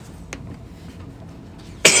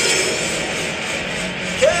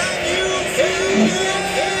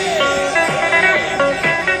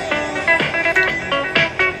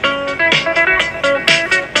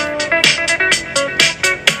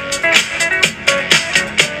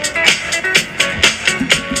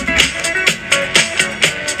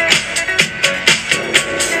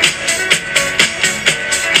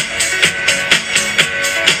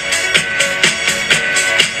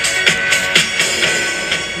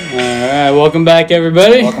right, welcome back,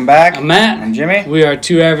 everybody. Welcome back. I'm Matt. I'm Jimmy. We are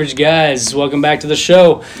two average guys. Welcome back to the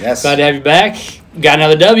show. Yes. Glad to have you back. Got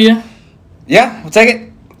another W. Yeah, we'll take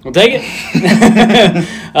it. We'll take it.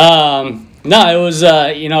 No, it was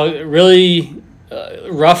really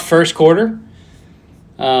rough first quarter.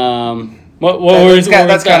 That's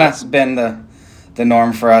kind of been the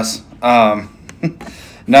norm for us.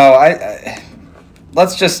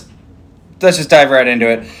 Let's just dive right into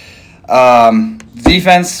it.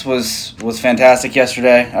 Defense was fantastic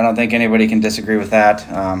yesterday. I don't think anybody can disagree with that.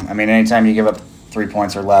 Anytime you give up 3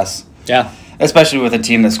 points or less, yeah, especially with a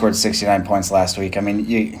team that scored 69 points last week. I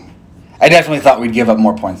definitely thought we'd give up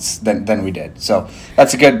more points than we did. So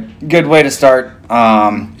that's a good way to start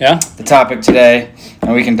the topic today,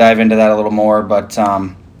 and we can dive into that a little more. But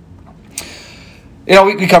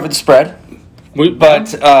we covered the spread,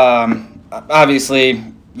 obviously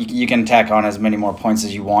you can tack on as many more points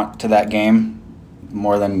as you want to that game,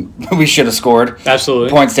 more than we should have scored. Absolutely.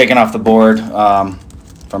 Points taken off the board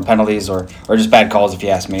from penalties or just bad calls, if you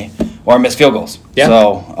ask me, or missed field goals. Yeah.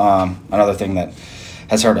 So another thing that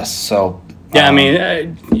has hurt us. So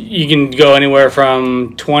you can go anywhere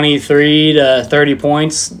from 23 to 30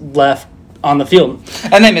 points left on the field,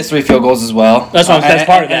 and they missed 3 field goals as well. That's part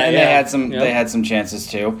of that. And yeah. they had some chances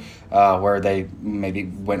too, where they maybe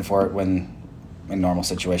went for it when in normal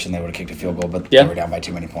situation they would have kicked a field goal, but they were down by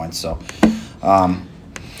too many points. So, overall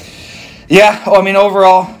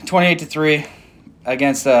 28-3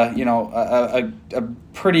 against a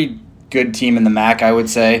pretty good team in the MAC, I would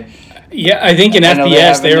say. Yeah, I think in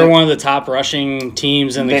FBS they were one of the top rushing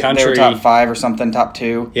teams in the country. They were top 5 or something, top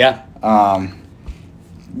 2. Yeah. I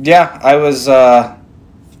was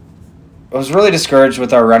really discouraged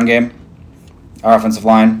with our run game, our offensive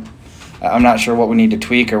line. I'm not sure what we need to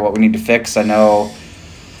tweak or what we need to fix. I know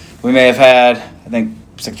we may have had, I think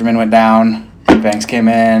Sichterman went down, Banks came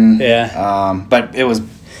in. Yeah. But it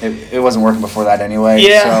wasn't working before that anyway.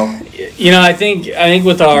 Yeah. So. I think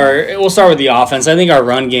with we'll start with the offense. I think our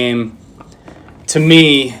run game, to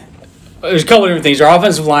me, there's a couple of different things. Our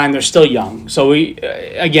offensive line, they're still young. So we,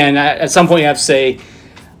 again, at some point you have to say,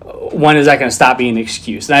 when is that going to stop being an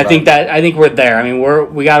excuse? And I think we're there. I mean,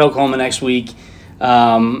 we got Oklahoma next week,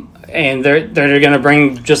 and they're going to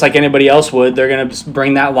bring, just like anybody else would, they're going to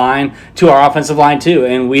bring that line to our offensive line too,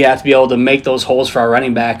 and we have to be able to make those holes for our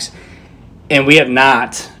running backs, and we have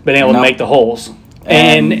not been able to make the holes.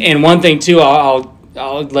 And one thing too, I'll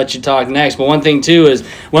let you talk next, but one thing too is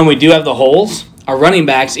when we do have the holes, our running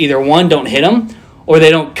backs either one don't hit them or they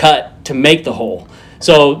don't cut to make the hole.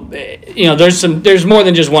 So, there's more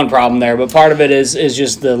than just one problem there, but part of it is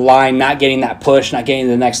just the line not getting that push, not getting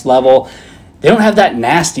to the next level. They don't have that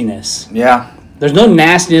nastiness. Yeah. There's no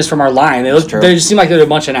nastiness from our line. They just seem like they're a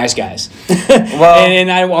bunch of nice guys. Well,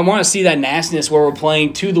 and I want to see that nastiness where we're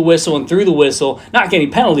playing to the whistle and through the whistle, not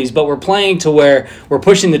getting penalties, but we're playing to where we're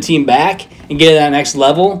pushing the team back and getting to that next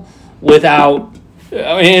level without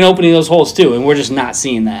and opening those holes too, and we're just not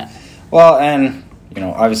seeing that. Well, and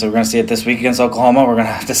obviously we're going to see it this week against Oklahoma. We're going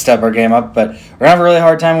to have to step our game up, but we're going to have a really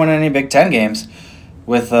hard time winning any Big Ten games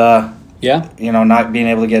with not being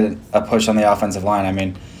able to get a push on the offensive line. I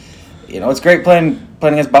mean, it's great playing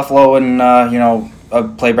against Buffalo and a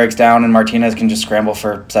play breaks down and Martinez can just scramble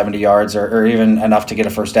for 70 yards or even enough to get a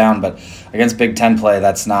first down. But against Big Ten play,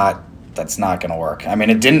 that's not going to work. I mean,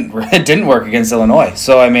 it didn't work against Illinois.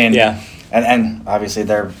 So I mean, and obviously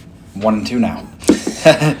they're 1-2 now.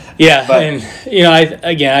 Yeah, but, and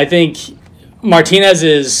I think Martinez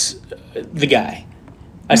is the guy.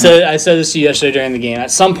 I said this to you yesterday during the game.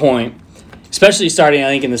 At some point, especially starting, I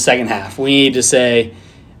think in the second half, we need to say,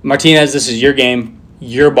 Martinez, this is your game,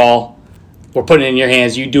 your ball. We're putting it in your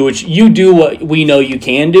hands. You do what we know you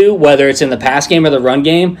can do, whether it's in the pass game or the run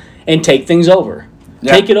game, and take things over.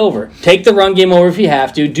 Yeah. Take it over. Take the run game over if you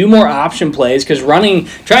have to. Do more option plays because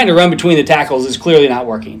trying to run between the tackles is clearly not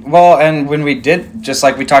working. Well, and when we did, just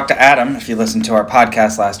like we talked to Adam, if you listened to our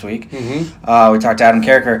podcast last week, we talked to Adam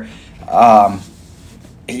Carricker.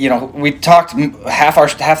 We talked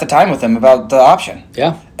half the time with him about the option.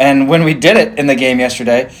 Yeah. And when we did it in the game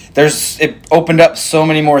yesterday, it opened up so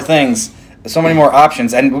many more things, so many more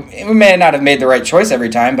options, and we may not have made the right choice every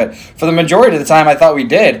time, but for the majority of the time, I thought we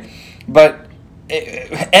did. But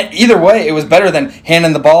either way, it was better than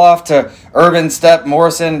handing the ball off to Urban, Stepp,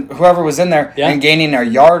 Morrison, whoever was in there, and gaining a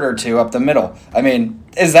yard or two up the middle. I mean,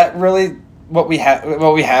 is that really what we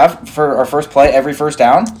have for our first play every first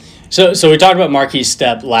down? So we talked about Marquise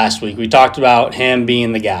Stepp last week. We talked about him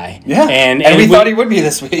being the guy. Yeah, and we thought he would be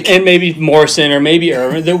this week. And maybe Morrison or maybe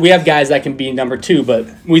Irvin. We have guys that can be number 2, but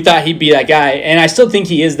we thought he'd be that guy. And I still think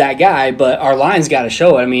he is that guy, but our line's got to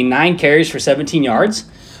show it. I mean, 9 carries for 17 yards.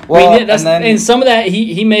 Well, I mean, and some of that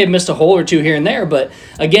he may have missed a hole or two here and there, but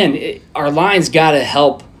again, our line's got to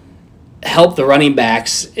help the running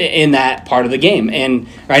backs in that part of the game. And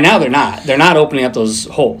right now they're not opening up those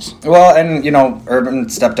holes. Well, and Urban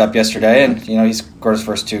stepped up yesterday, and he scored his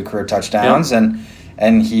first 2 career touchdowns, yep.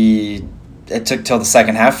 and it took till the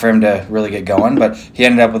second half for him to really get going, but he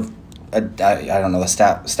ended up with I don't know the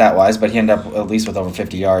stat wise, but he ended up at least with over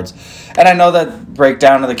 50 yards. And I know that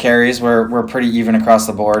breakdown of the carries were pretty even across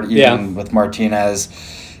the board, even with Martinez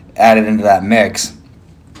added into that mix.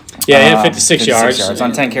 Yeah, he had 56 yards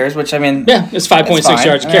on 10 carries, which, I mean... Yeah, it's 5.6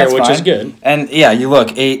 yards a carry, which is good. And, yeah, you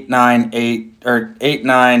look, 8, 9,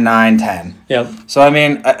 9, 10. Yep. So, I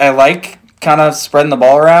mean, I like kind of spreading the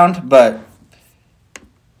ball around, but...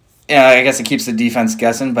 Yeah, I guess it keeps the defense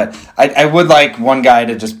guessing, but I would like one guy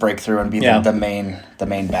to just break through and be the main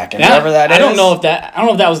back end, whatever that is. I don't know if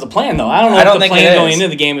that was the plan, though. I don't know if the plan going into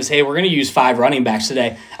the game is, hey, we're going to use 5 running backs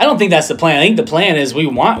today. I don't think that's the plan. I think the plan is we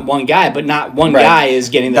want one guy, but not one guy is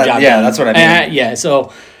getting the job done. Yeah, that's what I mean.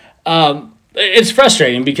 So it's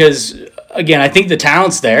frustrating because, again, I think the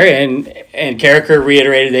talent's there, and Carricker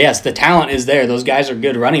reiterated, yes, the talent is there. Those guys are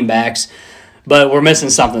good running backs. But we're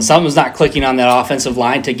missing something. Something's not clicking on that offensive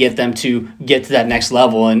line to get them to get to that next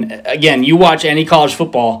level. And again, you watch any college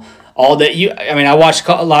football all day. I watched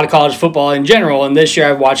a lot of college football in general, and this year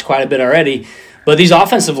I've watched quite a bit already. But these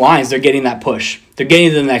offensive lines, they're getting that push. They're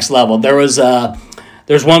getting to the next level. There's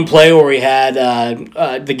one play where we had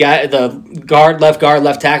the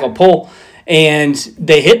left tackle pull, and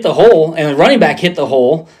they hit the hole, and the running back hit the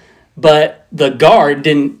hole, but the guard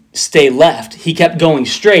didn't stay left. He kept going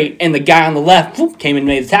straight, and the guy on the left came and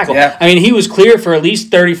made the tackle. Yeah. I mean, he was clear for at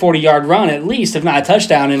least 30, 40-yard run, at least, if not a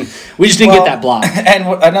touchdown, and we just didn't get that block. And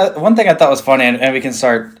one thing I thought was funny, and we can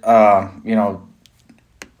start,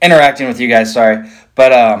 interacting with you guys, sorry,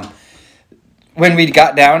 but when we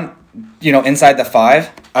got down, inside the 5,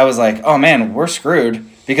 I was like, oh, man, we're screwed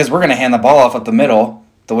because we're going to hand the ball off up the middle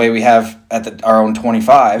the way we have at our own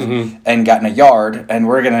 25 and gotten a yard, and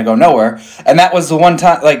we're going to go nowhere. And that was the one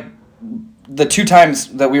time, like, the 2 times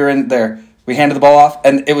that we were in there, we handed the ball off,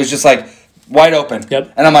 and it was just, like, wide open.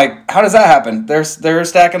 Yep. And I'm like, how does that happen? They're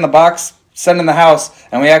stacking the box, sending the house,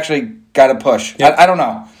 and we actually got a push. Yep. I don't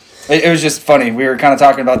know. It was just funny. We were kind of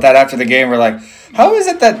talking about that after the game. We're like, how is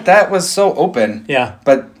it that was so open? Yeah.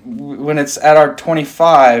 But when it's at our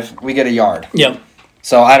 25, we get a yard. Yep.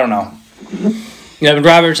 So I don't know. Yeah, but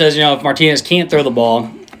Robert says, if Martinez can't throw the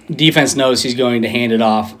ball, defense knows he's going to hand it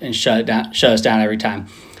off and shut us down every time.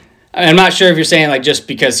 I'm not sure if you're saying like just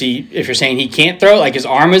because if you're saying he can't throw, like his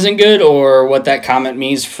arm isn't good, or what that comment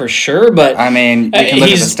means for sure. But I mean, you can look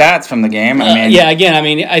at the stats from the game.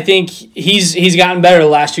 I think he's gotten better the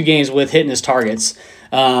last 2 games with hitting his targets.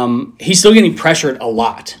 He's still getting pressured a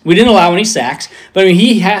lot. We didn't allow any sacks, but I mean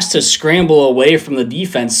he has to scramble away from the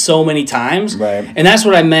defense so many times. Right. And that's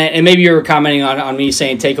what I meant. And maybe you were commenting on me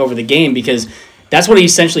saying take over the game, because that's what he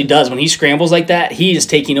essentially does when he scrambles like that. He is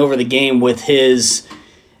taking over the game with his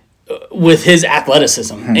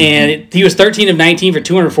athleticism. Mm-hmm. And he was 13 of 19 for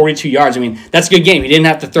 242 yards. I mean, that's a good game. He didn't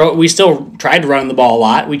have to throw. We still tried to run the ball a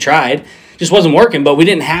lot. We tried. Just wasn't working, but we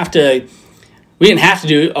didn't have to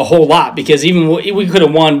do a whole lot, because even we could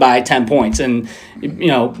have won by 10 points, and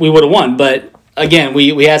we would have won. But again,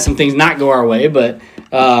 we had some things not go our way, but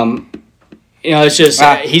it's just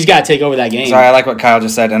he's got to take over that game. Sorry, I like what Kyle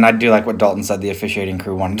just said, and I do like what Dalton said. The officiating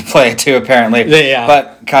crew wanted to play it too, apparently. Yeah.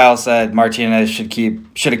 But Kyle said Martinez should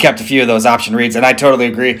have kept a few of those option reads, and I totally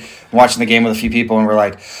agree. Watching the game with a few people, and we're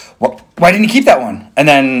like, well, why didn't he keep that one? And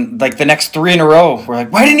then like the next 3 in a row, we're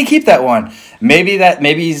like, why didn't he keep that one? Maybe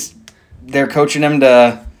they're coaching him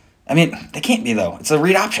to. I mean, they can't be though. It's a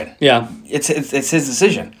read option. Yeah, it's his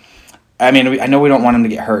decision. I mean, I know we don't want him to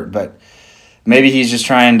get hurt, but maybe he's just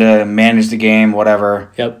trying to manage the game,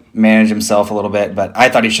 whatever. Yep. Manage himself a little bit, but I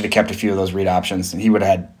thought he should have kept a few of those read options, and he would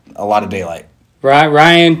have had a lot of daylight. Right,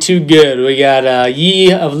 Ryan, too good. We got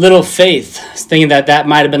Ye of Little Faith, thinking that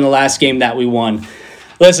might have been the last game that we won.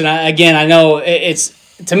 Listen, I know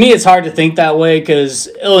to me it's hard to think that way, because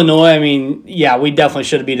Illinois. I mean, yeah, we definitely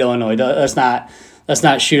should have beat Illinois. Let's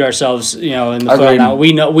not shoot ourselves, in the foot. Now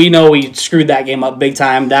we know we screwed that game up big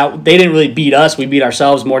time. That they didn't really beat us. We beat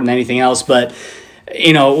ourselves more than anything else. But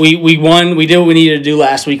we won. We did what we needed to do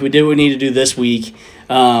last week. We did what we needed to do this week.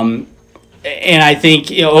 And I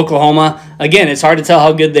think Oklahoma, again, it's hard to tell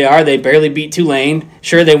how good they are. They barely beat Tulane.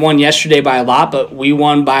 Sure, they won yesterday by a lot, but we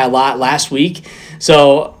won by a lot last week.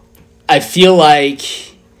 So I feel like.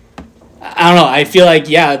 I don't know. I feel like,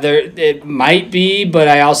 it might be, but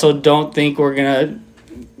I also don't think we're going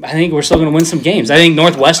to, I think we're still going to win some games. I think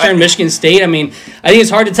Northwestern, Michigan State. I mean, I think it's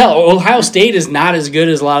hard to tell. Ohio State is not as good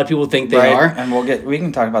as a lot of people think they are, and we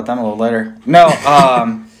can talk about them a little later. No,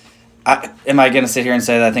 am I going to sit here and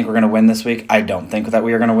say that I think we're going to win this week? I don't think that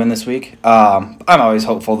we are going to win this week. I'm always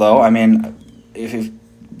hopeful, though. I mean, if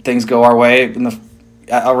things go our way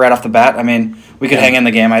right off the bat, I mean, we could hang in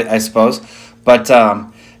the game, I suppose. But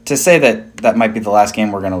to say that might be the last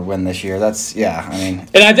game we're going to win this year, that's, I mean.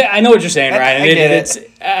 And I know what you're saying, Ryan. I get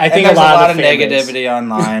it. I think there's a lot of negativity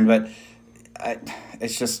online, but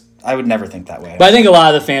it's just, I would never think that way. But I think a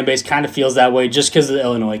lot of the fan base kind of feels that way just because of the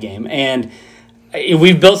Illinois game. And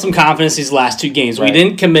we've built some confidence these last 2 games. Right. We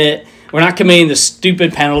didn't commit. We're not committing the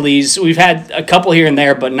stupid penalties. We've had a couple here and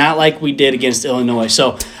there, but not like we did against Illinois.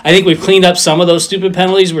 So I think we've cleaned up some of those stupid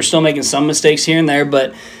penalties. We're still making some mistakes here and there,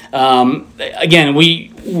 but again,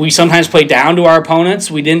 we sometimes play down to our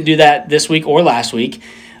opponents. We didn't do that this week or last week.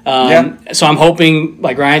 So I'm hoping,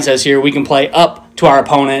 like Ryan says here, we can play up to our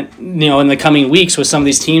opponent, in the coming weeks with some of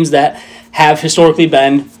these teams that have historically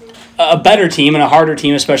been a better team and a harder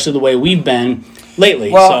team, especially the way we've been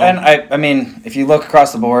lately. Well, and I mean, if you look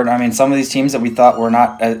across the board, I mean, some of these teams that we thought were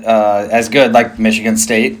not as good, like Michigan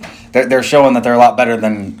State, they're showing that they're a lot better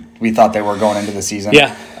than we thought they were going into the season.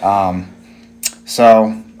 Yeah.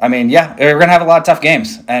 So, I mean, we're going to have a lot of tough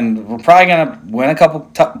games, and we're probably going to win a couple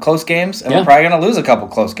close games, and we're probably going to lose a couple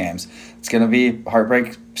close games. It's going to be a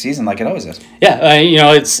heartbreak season like it always is. Yeah,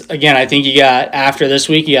 it's, again, I think you got, after this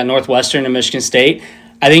week, you got Northwestern and Michigan State.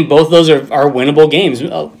 I think both of those are winnable games.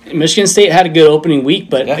 Michigan State had a good opening week,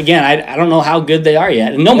 but again, I don't know how good they are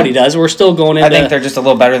yet, and nobody does. We're still going into. I think they're just a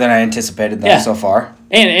little better than I anticipated them so far.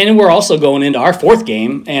 And we're also going into our 4th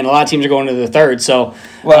game, and a lot of teams are going to the 3rd. So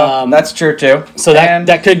that's true too. So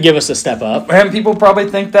that could give us a step up. And people probably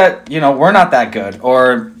think that we're not that good,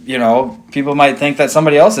 or people might think that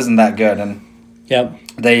somebody else isn't that good, and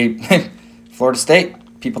Florida State.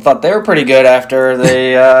 People thought they were pretty good after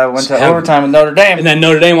they went to overtime with Notre Dame. And then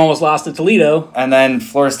Notre Dame almost lost to Toledo. And then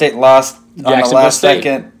Florida State lost on the last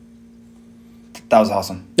second. That was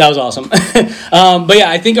awesome. But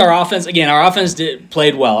I think our offense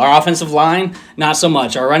played well. Our offensive line, not so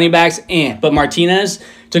much. Our running backs, But Martinez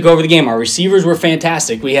took over the game. Our receivers were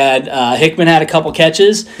fantastic. We had Hickman had a couple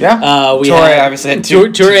catches. Yeah. Torrey obviously had two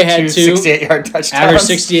 68-yard touchdowns. Averaged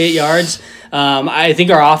 68 yards. I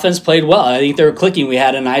think our offense played well. I think they were clicking. We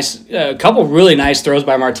had a couple really nice throws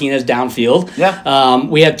by Martinez downfield. Yeah.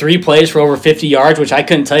 We had 3 plays for over 50 yards, which I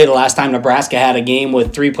couldn't tell you the last time Nebraska had a game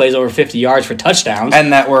with 3 plays over 50 yards for touchdowns.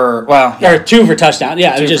 And that were, or 2 for touchdowns.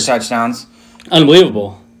 Yeah, 2 for touchdowns.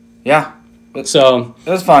 Unbelievable. Yeah. So it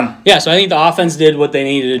was fun. Yeah, so I think the offense did what they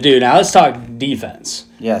needed to do. Now let's talk defense.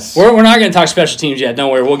 Yes. We're not going to talk special teams yet.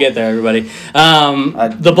 Don't worry. We'll get there, everybody.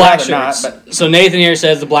 The black shirts. So Nathan here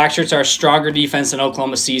says the black shirts are a stronger defense than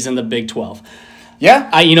Oklahoma sees in the Big 12.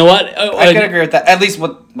 Yeah. You know what? I can agree with that. At least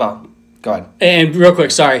go ahead. And real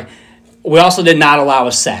quick, sorry. We also did not allow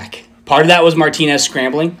a sack. Part of that was Martinez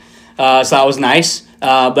scrambling. So that was nice.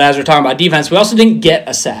 But as we're talking about defense, we also didn't get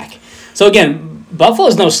a sack. So again,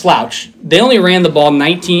 Buffalo's no slouch. They only threw the ball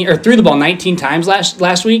 19 times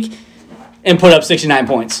last week and put up 69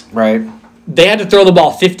 points. Right. They had to throw the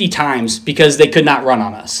ball 50 times because they could not run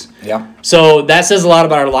on us. Yeah. So that says a lot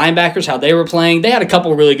about our linebackers, how they were playing. They had a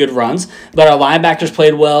couple really good runs, but our linebackers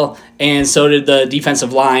played well, and so did the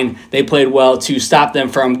defensive line. They played well to stop them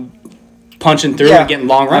from punching through and getting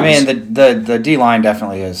long runs. I mean, the D-line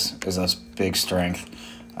definitely is a big strength.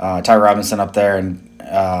 Ty Robinson up there and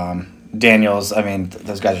Daniels, I mean,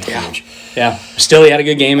 those guys are huge. Yeah. Still, he had a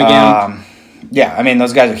good game again. I mean,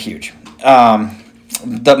 those guys are huge.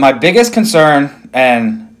 My biggest concern,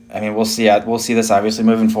 and I mean, we'll see this obviously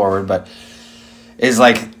moving forward, but is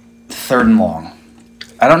like 3rd and long.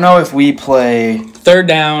 I don't know if we play 3rd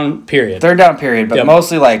down period, but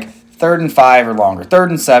mostly like 3rd and 5 or longer, 3rd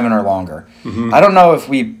and 7 or longer. Mm-hmm. I don't know if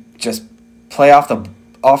we just play off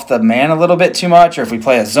the man a little bit too much, or if we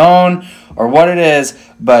play a zone, or what it is,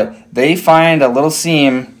 but they find a little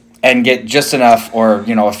seam and get just enough, or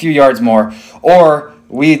a few yards more, or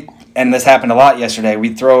and this happened a lot yesterday,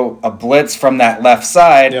 we throw a blitz from that left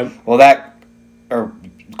side. Yep. Or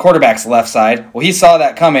quarterback's left side. Well, he saw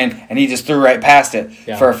that coming, and he just threw right past it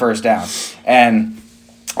for a first down. And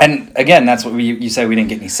again, that's what you say we didn't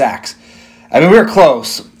get any sacks. I mean, we were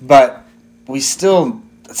close, but we still,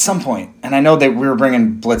 at some point, and I know that we were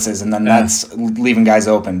bringing blitzes, and then that's leaving guys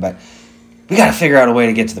open, but we got to figure out a way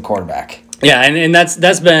to get to the quarterback. Yeah, and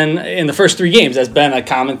that's been in the first 3 games. That's been a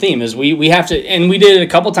common theme. Is we have to, and we did it a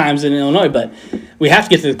couple times in Illinois, but we have to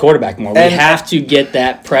get to the quarterback more. We have to get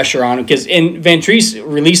that pressure on him because Van Treese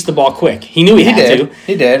released the ball quick. He knew he had to.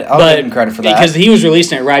 He did. I'll give him credit for that because he was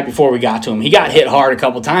releasing it right before we got to him. He got hit hard a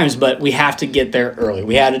couple times, but we have to get there early.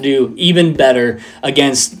 We had to do even better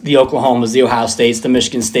against the Oklahomas, the Ohio States, the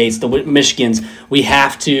Michigan States, the Michigans. We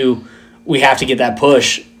have to get that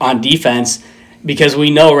push on defense. Because we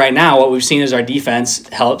know right now what we've seen is our defense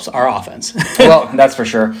helps our offense. Well, that's for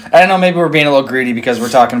sure. I don't know, maybe we're being a little greedy because we're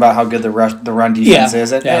talking about how good the run defense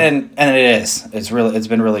is, and it is. It's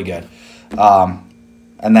been really good.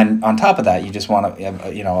 And then on top of that, you just want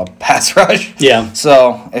a pass rush. Yeah.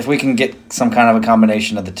 So if we can get some kind of a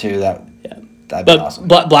combination of the two, that'd be awesome.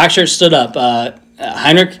 Blackshirt stood up.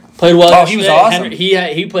 Heinrich played well. Oh, he was awesome.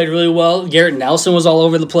 He played really well. Garrett Nelson was all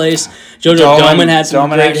over the place. JoJo Doman had some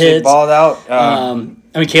great hits. Balled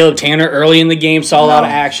out. Caleb Tanner early in the game saw a lot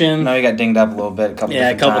of action. No, he got dinged up a little bit a couple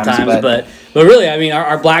times. But really,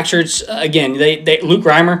 our black shirts again. They Luke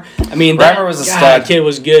Reimer. Reimer was a stud. That kid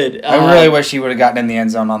was good. I really wish he would have gotten in the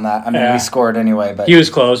end zone on that. We scored anyway, but he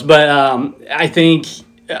was close. But I think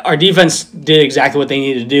our defense did exactly what they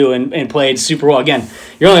needed to do and played super well. Again,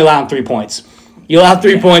 you're only allowing 3 points. You allow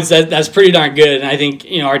 3 points, that's pretty darn good. And I think,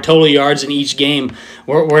 our total yards in each game,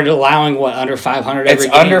 we're allowing, under 500 every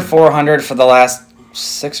game? It's under 400 for the last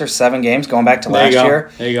 6 or 7 games, going back to last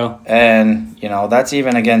year. There you go. And, that's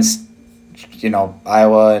even against,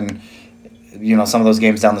 Iowa and, some of those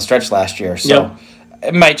games down the stretch last year. So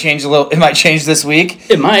it might change a little. It might change this week.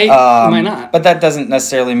 It might. It might not. But that doesn't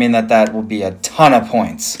necessarily mean that will be a ton of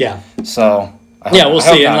points. Yeah. So, we'll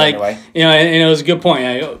see. And, anyway. And it was a good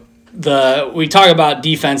point. We talk about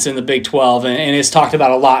defense in the Big 12, and it's talked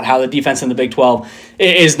about a lot how the defense in the Big 12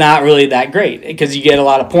 is not really that great because you get a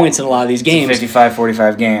lot of points in a lot of these games. It's a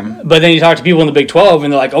 55-45 game. But then you talk to people in the Big 12,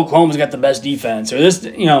 and they're like, Oklahoma's got the best defense, or this,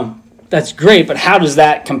 that's great, but how does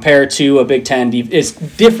that compare to a Big 10 defense? It's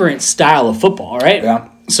different style of football, right? Yeah.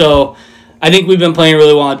 So I think we've been playing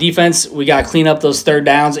really well on defense. We got to clean up those third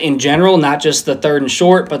downs in general, not just the 3rd and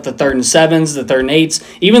short, but the 3rd and 7s, the 3rd and 8s,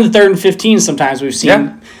 even the 3rd and 15s sometimes we've seen.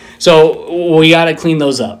 Yeah. So we got to clean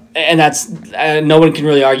those up, and that's no one can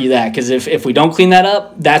really argue that because if we don't clean that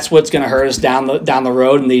up, that's what's going to hurt us down the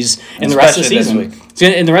road in the rest of the season.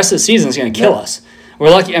 In the rest of the season, it's going to kill us.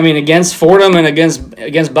 We're lucky. Against Fordham and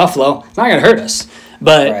against Buffalo, it's not going to hurt us,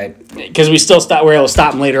 but because we're able to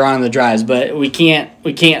stop them later on in the drives, but we can't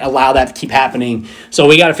allow that to keep happening. So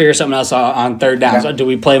we got to figure something else out on third downs. Yeah. Do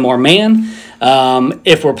we play more man?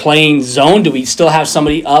 If we're playing zone, do we still have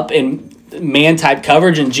somebody up in man-type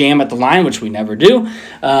coverage and jam at the line, which we never do?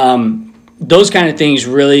 Those kind of things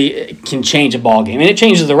really can change a ball game, and it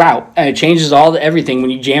changes the route, and it changes everything when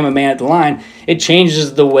you jam a man at the line. It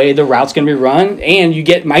changes the way the route's going to be run, and you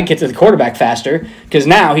might get to the quarterback faster because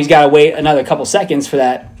now he's got to wait another couple seconds for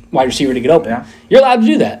that wide receiver to get open. Yeah. You're allowed to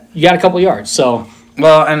do that. You got a couple yards. So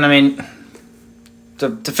well, and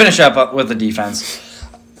to finish up with the defense.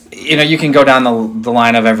 You can go down the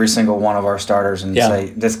line of every single one of our starters and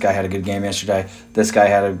say, this guy had a good game yesterday. This guy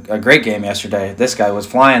had a great game yesterday. This guy was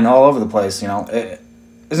flying all over the place.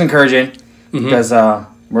 It's encouraging because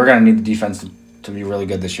we're going to need the defense to be really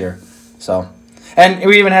good this year. So, and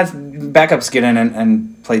we even had backups get in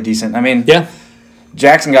and play decent.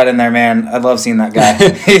 Jackson got in there, man. I love seeing that guy.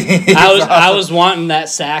 I was wanting that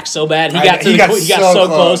sack so bad. He got so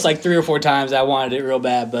close like 3 or 4 times. I wanted it real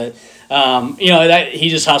bad, but that he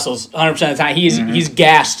just hustles 100% of the time. He's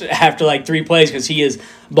gassed after like 3 plays because he is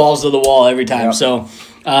balls to the wall every time. Yep. So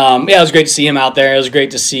it was great to see him out there. It was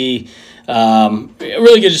great to see.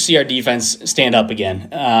 Really good to see our defense stand up again.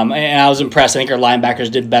 And I was impressed. I think our linebackers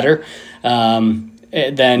did better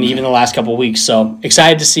than even the last couple of weeks. So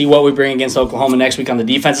excited to see what we bring against Oklahoma next week on the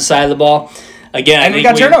defensive side of the ball. Again, and we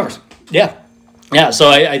got turnovers. Yeah. Yeah, so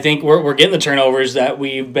I think we're getting the turnovers that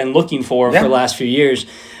we've been looking for the last few years.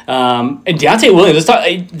 And Deontay Williams,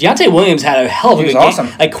 Deontay Williams had a hell of a good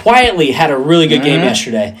game. Like quietly had a really good game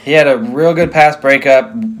yesterday. He had a real good pass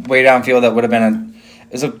breakup way downfield that would have been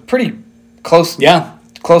a pretty close score.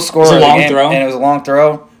 It was a long throw. And it was a long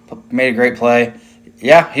throw. Made a great play.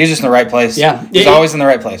 Yeah, he was just in the right place. Yeah, he's always in the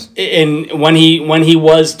right place. And when he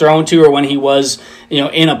was thrown to, or when he was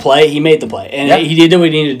in a play, he made the play, and he did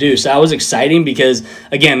what he needed to do. So that was exciting because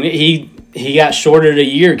again he got shorted a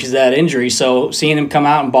year because of that injury. So seeing him come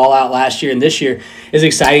out and ball out last year and this year is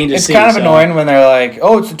exciting to see. It's kind of annoying when they're like,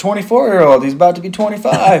 "Oh, it's a 24-year-old. He's about to be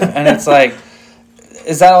 25," and it's like,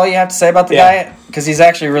 Is that all you have to say about the guy? Because he's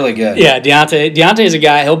actually really good. Yeah, Deontay is a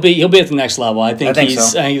guy. He'll be at the next level. I think so. I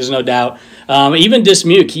think there's no doubt. Even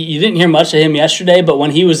Dismuke, you didn't hear much of him yesterday, but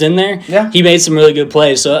when he was in there, he made some really good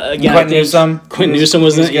plays. So again, Quentin Newsome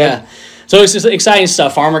was in it. Yeah. So it's just exciting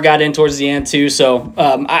stuff. Farmer got in towards the end too, so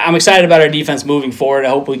I'm excited about our defense moving forward. I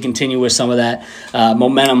hope we continue with some of that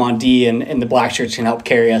momentum on D, and the Black Shirts can help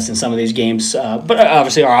carry us in some of these games. But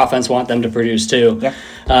obviously, our offense want them to produce too. Yeah.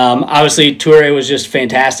 Obviously, Toure was just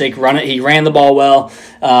fantastic. He ran the ball well.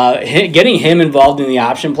 Getting him involved in the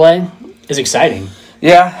option play is exciting.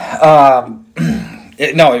 Yeah.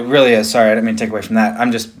 It really is. Sorry, I didn't mean to take away from that.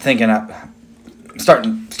 I'm just thinking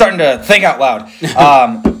starting to think out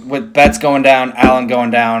loud. With Betts going down, Allen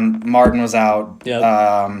going down, Martin was out,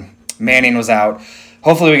 Manning was out.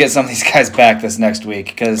 Hopefully we get some of these guys back this next week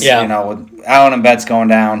because, with Allen and Betts going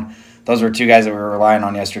down, thuse were two guys that we were relying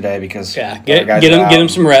on yesterday because get him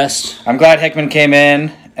some rest. I'm glad Hickman came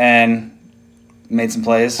in and made some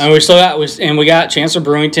plays. And we got Chancellor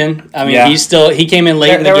Brewington. I mean, he came in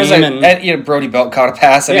late in the game. Brody Belt caught a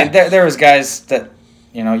pass. I mean, there was guys that,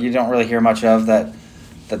 you don't really hear much of that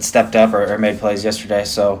stepped up or made plays yesterday.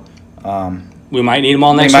 So we might need them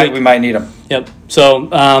all next week. We might need them. Yep. So,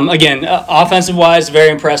 again, offensive-wise, very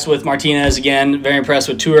impressed with Martinez again. Very impressed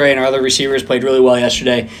with Toure and our other receivers. Played really well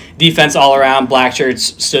yesterday. Defense all around. Black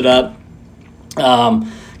Shirts stood up. A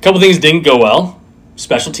couple things didn't go well.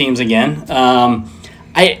 Special teams again.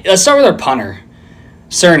 Let's start with our punter,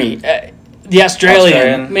 Cerny. The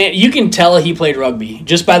Australian. Man, you can tell he played rugby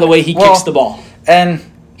just by the way he kicks the ball. And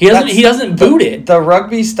he doesn't boot it. The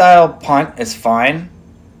rugby style punt is fine.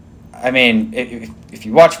 I mean, if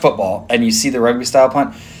you watch football and you see the rugby style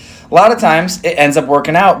punt, a lot of times it ends up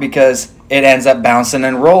working out because it ends up bouncing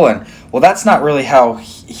and rolling. Well, that's not really how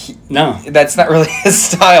that's not really his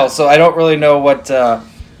style. So I don't really know what.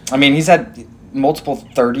 He's had multiple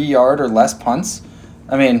 30-yard or less punts.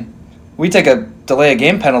 I mean, we take a delay of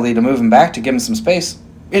game penalty to move him back to give him some space.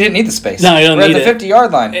 He didn't need the space. No, he don't need it. We're at the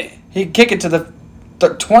 50-yard line. He'd kick it to the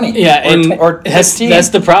 20. Yeah, or 15. That's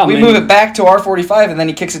the problem. We move it back to our 45, and then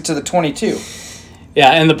he kicks it to the 22.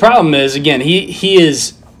 Yeah, and the problem is, again,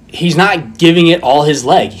 he's not giving it all his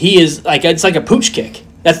leg. He is it's like a pooch kick.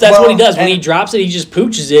 That's what he does. When he drops it, he just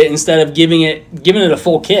pooches it instead of giving it a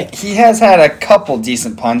full kick. He has had a couple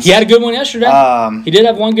decent punts. He had a good one yesterday. He did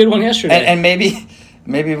have one good one yesterday. And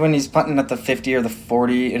maybe when he's punting at the 50 or the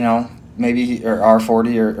 40, maybe or our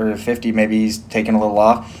 40 or 50, maybe he's taking a little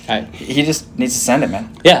off. He just needs to send it,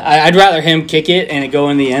 man. Yeah, I'd rather him kick it and it go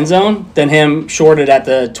in the end zone than him short it at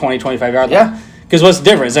the 20, 25-yard line. Yeah. Because what's the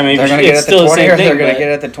difference? I mean, they're going to get at the 20 or they're going to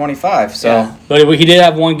get at the 25. So, yeah. But he did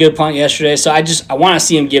have one good punt yesterday, so I want to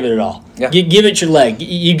see him give it all. Yeah. Give it your leg.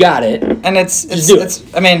 You got it. And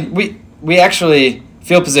it's I mean, we actually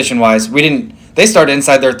field position wise, they started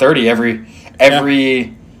inside their 30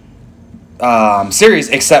 every series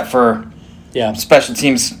except for special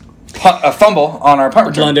teams a fumble on our punt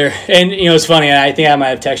return. Blunder. And it's funny, I think I might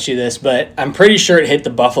have texted you this, but I'm pretty sure it hit the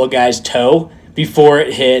Buffalo guy's toe before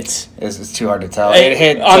it hit. It's too hard to tell. It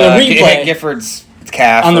hit on the replay. It hit Gifford's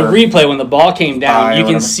calf. On the replay, when the ball came down, you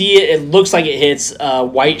can see it. It looks like it hits a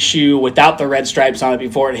white shoe without the red stripes on it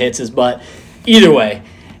before it hits his butt. Either way,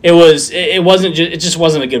 it just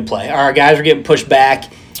wasn't a good play. Our guys were getting pushed back.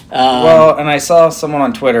 And I saw someone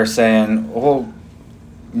on Twitter saying, "Well,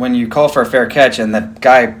 when you call for a fair catch and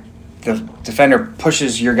the defender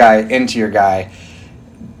pushes your guy into your guy,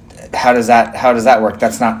 how does that work?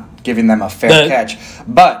 That's not giving them a fair catch.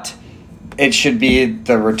 But it should be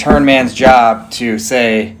the return man's job to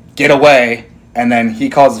say, get away, and then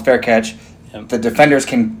he calls a fair catch. Yep. The defenders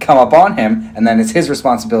can come up on him, and then it's his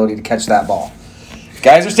responsibility to catch that ball.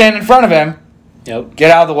 Guys are standing in front of him. Yep.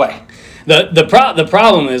 Get out of the way. The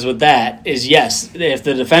problem is with that is, yes, if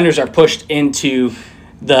the defenders are pushed into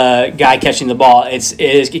the guy catching the ball,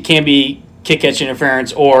 it can be kick catch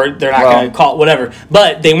interference, or they're not going to call it, whatever.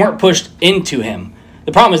 But they weren't pushed into him.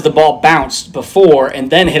 The problem is the ball bounced before and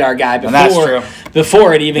then hit our guy before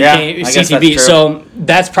it even came CTB. So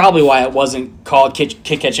that's probably why it wasn't called kick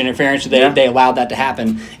catch interference. They allowed that to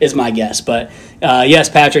happen, is my guess. But yes,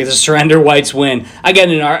 Patrick, the surrender whites win. I got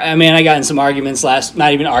in some arguments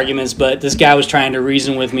not even arguments, but this guy was trying to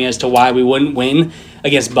reason with me as to why we wouldn't win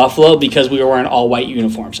against Buffalo because we were wearing all white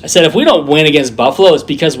uniforms. I said if we don't win against Buffalo, it's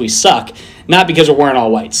because we suck, not because we're wearing all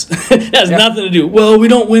whites. That has nothing to do. Well, we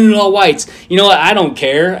don't win in all whites. You know what? I don't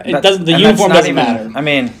care. The uniform doesn't matter. I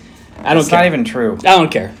mean, I don't care. It's not even true. I don't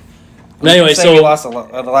care. But anyway, we lost the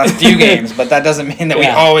last few games, but that doesn't mean that we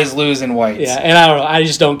always lose in whites. Yeah, and I don't know. I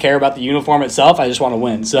just don't care about the uniform itself. I just want to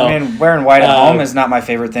win. So wearing white at home is not my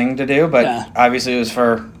favorite thing to do, but obviously it was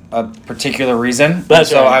for a particular reason. That's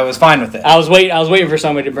so right. I was fine with it. I was waiting for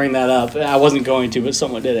somebody to bring that up. I wasn't going to, but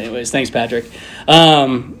someone did anyways. Thanks, Patrick.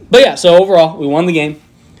 But yeah, so overall, we won the game.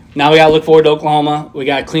 Now we got to look forward to Oklahoma. We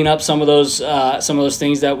got to clean up some of those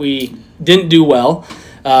things that we didn't do well.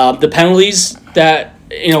 The penalties that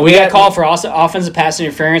we got called for offensive pass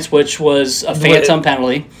interference, which was a phantom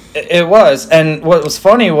penalty. It was, and what was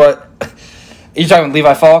funny, you talking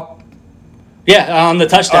Levi Falk? Yeah, on the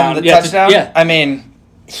touchdown. On the touchdown? I mean,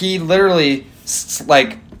 he literally,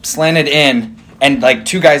 slanted in, and,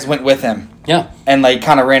 two guys went with him. Yeah. And,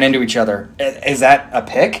 kind of ran into each other. Is that a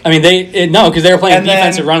pick? I mean, no, because they were playing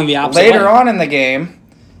defense and running the opposite later on in the game,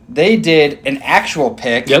 they did an actual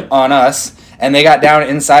pick on us, and they got down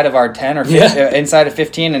inside of our 10 or inside of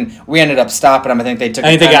 15, and we ended up stopping them. I think they took a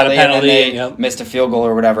penalty, they got a penalty, and they missed a field goal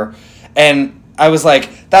or whatever. And I was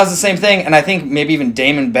like, that was the same thing, and I think maybe even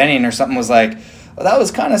Damon Benning or something was like, well, that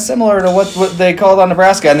was kind of similar to what they called on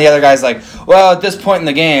Nebraska. And the other guy's like, well, at this point in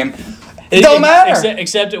the game, it don't matter.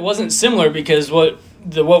 Except it wasn't similar because what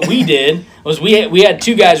we did was we had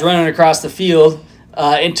two guys running across the field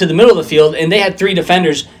into the middle of the field, and they had three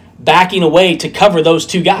defenders backing away to cover those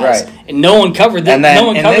two guys, and no one covered them. No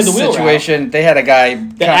one covered the wheel situation, they had a guy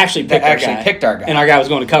that actually picked our guy, and our guy was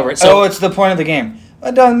going to cover it. So it's the point of the game.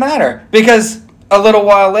 It doesn't matter because a little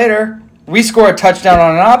while later we score a touchdown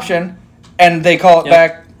on an option, and they call it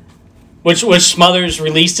back. Which Smothers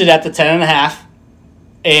released it at the 10.5,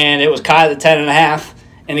 and it was caught at the 10.5,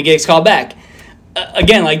 and it gets called back.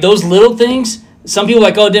 Again, those little things. Some people are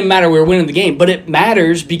like, oh, it didn't matter. We were winning the game, but it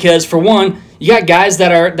matters because for one, you got guys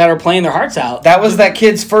that are playing their hearts out. That was that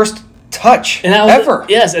kid's first touch ever.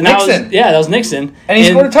 Yes, and Nixon. that was Nixon, and he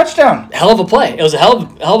scored a touchdown. Hell of a play. It was a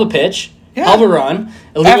hell of a pitch. Yeah. Hell of a run.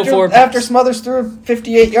 After Smothers threw a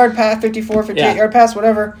 58-yard pass, 58-yard pass,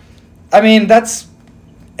 whatever. I mean, that's...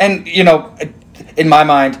 And, in my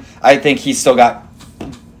mind, I think he's still got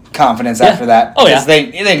confidence after that. Oh, yeah.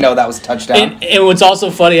 They know that was a touchdown. And what's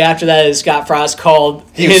also funny after that is Scott Frost called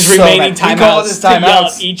his remaining timeouts. He called his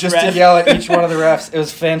timeouts to yell at each one of the refs. It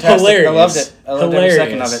was fantastic. Hilarious. I loved it. I loved every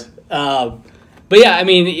second of it. But yeah, I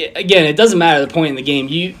mean, again, it doesn't matter the point in the game.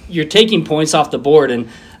 You're taking points off the board, and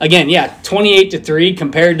again, 28-3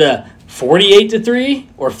 compared to 48-3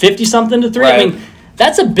 or 50-something to 3. Right. I mean,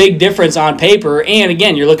 that's a big difference on paper. And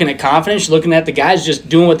again, you're looking at confidence. You're looking at the guys just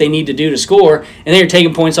doing what they need to do to score, and then you're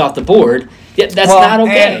taking points off the board. That's not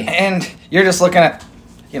okay. And you're just looking at,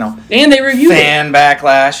 and they review fan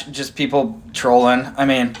backlash, just people trolling. I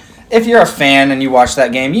mean, if you're a fan and you watch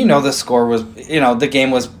that game, the score was, the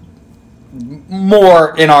game was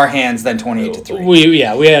more in our hands than 28-3. We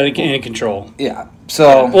had it in control. Yeah.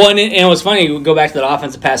 So and it was funny. We go back to the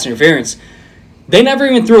offensive pass interference. They never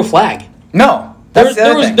even threw a flag. No.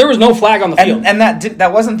 There was no flag on the field. And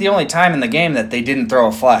that wasn't the only time in the game that they didn't throw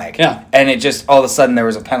a flag. Yeah. And it just, all of a sudden, there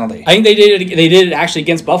was a penalty. I think they did it actually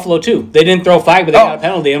against Buffalo, too. They didn't throw a flag, but they got a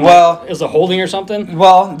penalty. And it was a holding or something?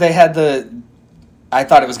 Well, they had I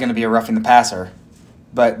thought it was going to be a roughing the passer,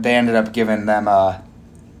 but they ended up giving them,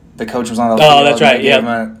 the coach was on the field. Oh, that's right,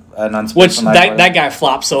 yeah. Which that guy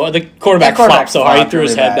flopped so the quarterback flopped so hard he threw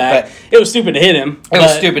his head back. It was stupid to hit him. It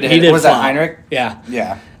was stupid to hit him. Was that Heinrich? Yeah.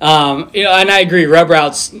 Yeah. And I agree. Rub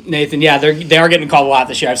routes, Nathan. Yeah, they are getting called a lot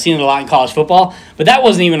this year. I've seen it a lot in college football, but that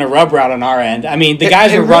wasn't even a rub route on our end. I mean, the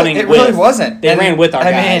guys were running. It really wasn't. They ran with our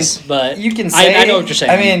guys, but you can say. I know what you're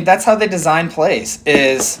saying. I mean, that's how they design plays.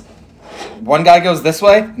 Is one guy goes this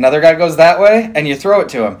way, another guy goes that way, and you throw it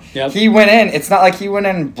to him. Yep. He went in. It's not like he went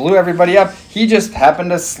in and blew everybody up. He just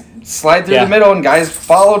happened to slide through the middle, and guys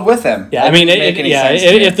followed with him. Yeah, I mean,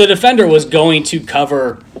 if the defender was going to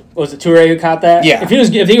cover, was it Toure who caught that? Yeah. If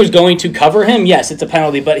he was going to cover him, yes, it's a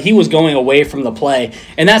penalty, but he was going away from the play,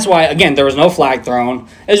 and that's why, again, there was no flag thrown.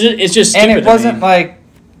 It's just stupid. And it wasn't like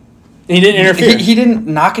he didn't interfere. He didn't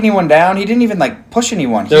knock anyone down. He didn't even push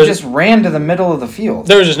anyone. He just ran to the middle of the field.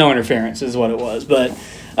 There was just no interference, is what it was. But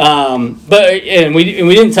we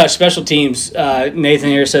didn't touch special teams. Nathan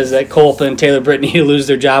here says that Culp and Taylor Britt need to lose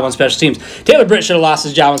their job on special teams. Taylor Britt should have lost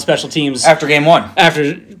his job on special teams after game 1.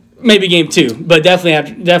 After maybe game 2, but definitely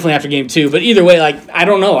after game 2. But either way, I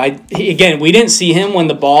don't know. Again, we didn't see him when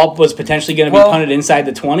the ball was potentially going to be punted inside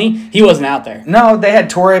the 20. He wasn't out there. No, they had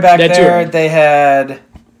Toure back there. They had.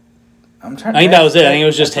 I think that was it. I think it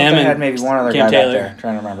was just him and had maybe one other Cam guy Taylor. back there.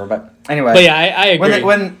 Trying to remember, but anyway. But yeah, I agree.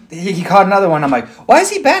 When he caught another one, I'm like, why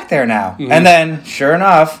is he back there now? Mm-hmm. And then, sure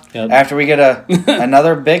enough, after we get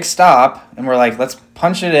another big stop, and we're like, let's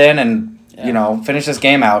punch it in and finish this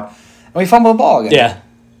game out, and we fumble the ball again.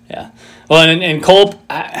 Yeah. Well, and Culp,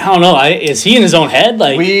 I don't know. Is he in his own head?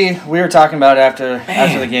 We were talking about it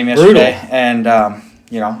after the game yesterday, and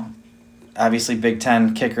obviously Big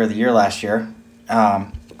Ten Kicker of the Year last year.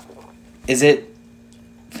 Is it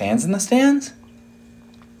fans in the stands?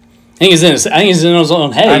 I think he's in his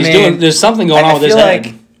own head. There's something going on with his head.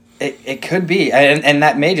 Like it could be, and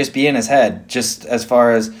that may just be in his head. Just as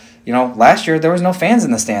far as last year there was no fans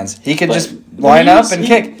in the stands. He could just line up and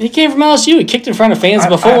kick. He came from LSU. He kicked in front of fans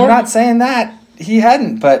before. I'm not saying that he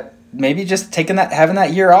hadn't, but maybe just having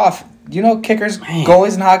that year off. Kickers,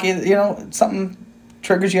 goalies in hockey. Something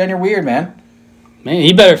triggers you on your weird, man. Man,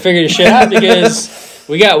 he better figure this shit out because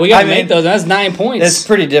we got to make those. That's 9 points. It's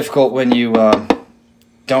pretty difficult when you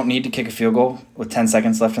don't need to kick a field goal with 10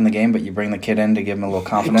 seconds left in the game, but you bring the kid in to give him a little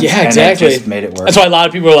confidence. Yeah, exactly. And it just made it work. That's why a lot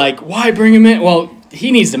of people are like, "Why bring him in?" Well,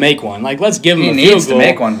 he needs to make one. Like, let's give him a field goal. He needs to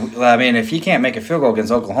make one. I mean, if he can't make a field goal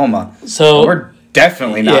against Oklahoma, we're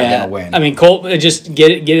definitely not going to win. I mean, Colt, just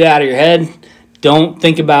get it out of your head. Don't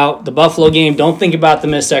think about the Buffalo game. Don't think about the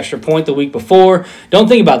missed extra point the week before. Don't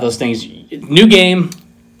think about those things. New game.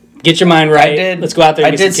 Get your mind right. Let's go out there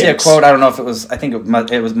and get some kicks. A quote. I don't know if it was. I think it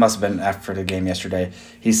must have been after the game yesterday.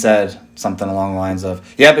 He said something along the lines of,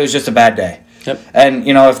 "Yep, it was just a bad day." Yep. And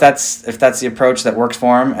if that's the approach that works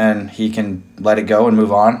for him, and he can let it go and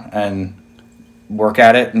move on and work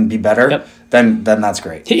at it and be better, then that's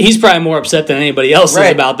great. He's probably more upset than anybody else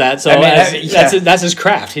is about that. So that's his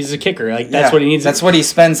craft. He's a kicker. Like that's what he needs. That's what he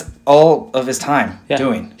spends all of his time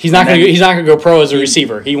doing. He's not going to go pro as a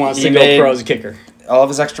receiver. He wants to go pro as a kicker. All of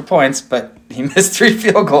his extra points, but he missed 3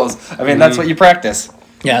 field goals. I mean, that's what you practice.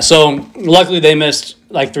 Yeah, so luckily they missed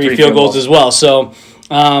like 3 field goals as well. So,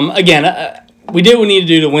 again, we did what we need to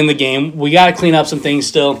do to win the game. We got to clean up some things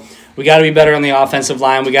still. We got to be better on the offensive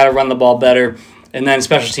line. We got to run the ball better. And then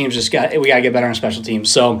special teams, we got to get better on special teams.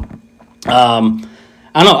 So, I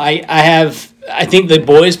don't know. I think the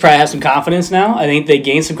boys probably have some confidence now. I think they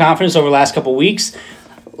gained some confidence over the last couple of weeks.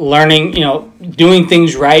 Learning, doing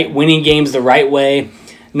things right, winning games the right way,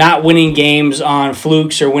 not winning games on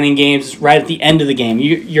flukes or winning games right at the end of the game.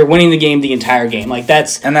 You're winning the game the entire game. Like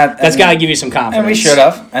that's got to give you some confidence. And we should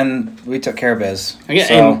have, and we took care of biz.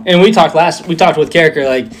 And we talked with Carricker,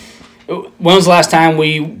 like, when was the last time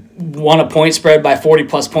we won a point spread by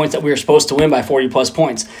 40-plus points that we were supposed to win by 40-plus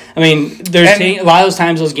points? I mean, a lot of those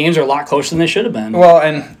times those games are a lot closer than they should have been. Well,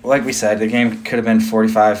 and like we said, the game could have been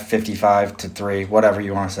 45, 55 to 3, whatever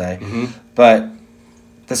you want to say. Mm-hmm. But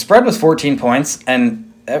the spread was 14 points,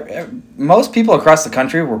 and most people across the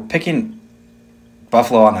country were picking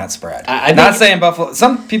Buffalo on that spread. I'm not saying Buffalo.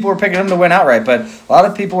 Some people were picking them to win outright, but a lot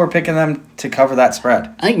of people were picking them to cover that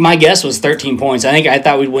spread. I think my guess was 13 points. I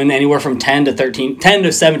thought we'd win anywhere from 10 to 13, 10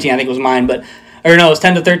 to 17. I think was mine, it was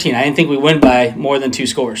 10 to 13. I didn't think we'd win by more than 2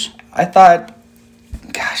 scores. I thought,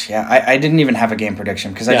 I didn't even have a game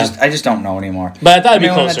prediction because I just don't know anymore. But I thought it'd be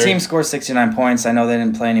closer. When the team scores 69 points, I know they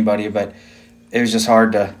didn't play anybody, but it was just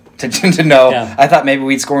hard to know. Yeah. I thought maybe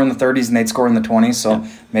we'd score in the 30s and they'd score in the 20s, so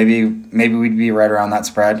maybe we'd be right around that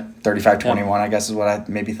spread. 35-21, I guess is what I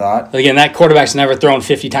maybe thought. Again, that quarterback's never thrown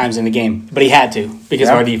 50 times in the game, but he had to because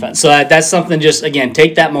of our defense. So that's something, just, again,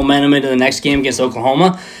 take that momentum into the next game against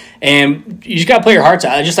Oklahoma, and you just got to play your hearts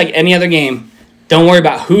out. Just like any other game, don't worry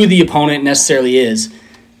about who the opponent necessarily is,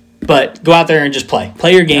 but go out there and just play.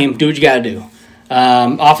 Play your game, do what you got to do.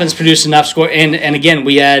 Offense produced enough score, and again,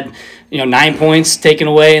 we had 9 points taken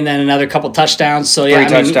away and then another couple touchdowns. So, 3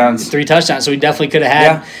 touchdowns. 3 touchdowns. So, we definitely could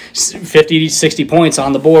have had 50, 60 points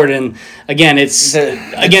on the board. And, again,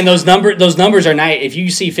 those numbers are nice. If you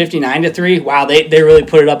see 59-3, wow, they really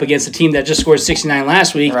put it up against a team that just scored 69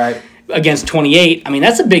 last week against 28. I mean,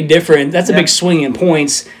 that's a big difference. That's a big swing in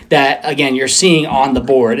points that, again, you're seeing on the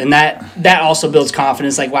board. And that also builds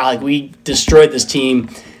confidence. Like, wow, we destroyed this team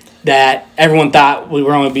that everyone thought we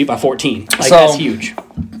were only beat by 14. That's huge.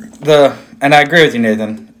 And I agree with you,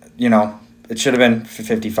 Nathan. It should have been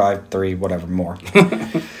 55-3, whatever, more.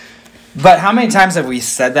 But how many times have we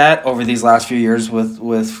said that over these last few years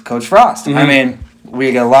with Coach Frost? Mm-hmm. I mean,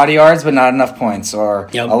 we get a lot of yards, but not enough points, or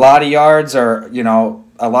a lot of yards, or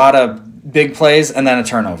a lot of big plays and then a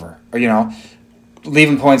turnover, or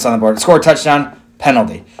leaving points on the board, score a touchdown,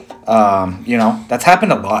 penalty. That's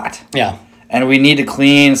happened a lot. Yeah, and we need to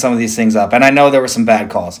clean some of these things up. And I know there were some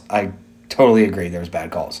bad calls. I totally agree there was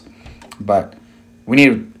bad calls. But we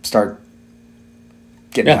need to start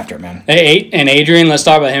getting after it, man. And Adrian, let's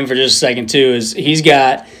talk about him for just a second, too. Is he's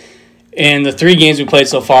got, in the 3 games we played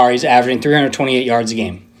so far, he's averaging 328 yards a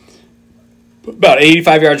game. About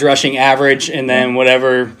 85 yards rushing average, and then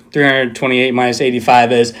whatever 328 minus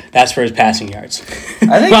 85 is, that's for his passing yards.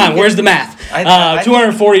 Come on, where's the math?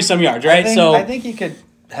 240-some yards, right? I think he could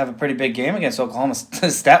have a pretty big game against Oklahoma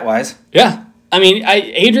stat-wise. Yeah. I mean,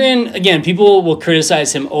 Adrian, again, people will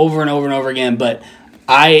criticize him over and over and over again, but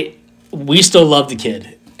I we still love the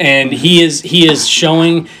kid, and he is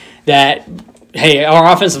showing that, hey,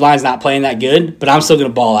 our offensive line's not playing that good, but I'm still going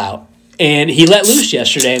to ball out. And he let loose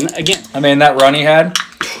yesterday. And again, I mean, that run he had,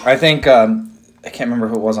 I think, I can't remember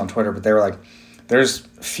who it was on Twitter, but they were like, there's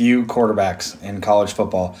few quarterbacks in college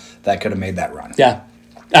football that could have made that run. Yeah.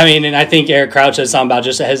 I mean, and I think Eric Crouch said something about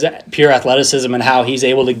just his pure athleticism and how he's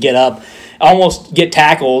able to get up, almost get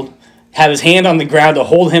tackled, have his hand on the ground to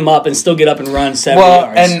hold him up and still get up and run 70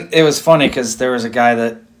 yards. And it was funny because there was a guy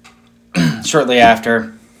that shortly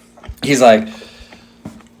after, he's like,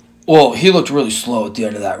 well, he looked really slow at the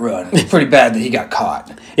end of that run. It's pretty bad that he got caught.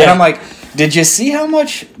 Yeah. And I'm like, did you see how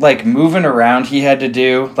much moving around he had to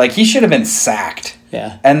do? Like, he should have been sacked.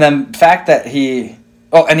 Yeah. And then the fact that he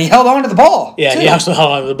held on to the ball. Yeah, too. He also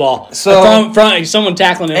held on to the ball. So from someone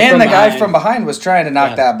tackling him. And the guy from behind was trying to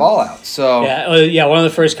knock that ball out. So one of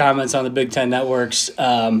the first comments on the Big Ten Network's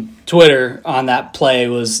Twitter on that play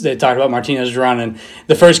was they talked about Martinez running.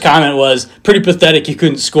 The first comment was, pretty pathetic you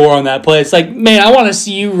couldn't score on that play. It's like, man, I want to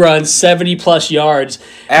see you run 70-plus yards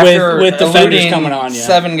with defenders coming on you.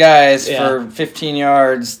 7 guys for 15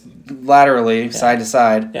 yards laterally, side to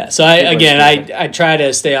side. Yeah, so I try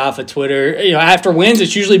to stay off of Twitter. After wins,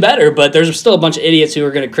 it's usually better, but there's still a bunch of idiots who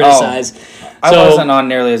are going to criticize. I wasn't on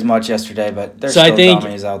nearly as much yesterday, but there's still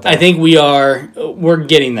dummies out there. I think we're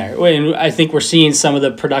getting there. And I think we're seeing some of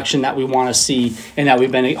the production that we want to see and that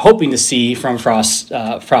we've been hoping to see from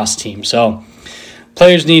Frost's team. So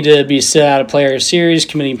players need to be set out of player series,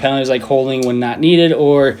 committing penalties like holding when not needed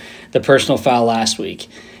or the personal foul last week.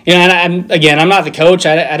 And I'm not the coach.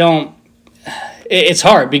 I don't. It's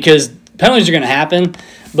hard because penalties are going to happen,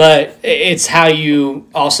 but it's how you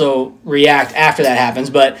also react after that happens.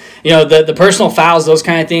 But the personal fouls, those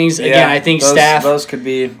kind of things. Again, I think those could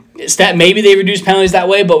be. Maybe they reduce penalties that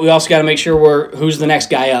way, but we also got to make sure who's the next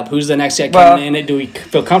guy up, who's the next guy coming in, and do we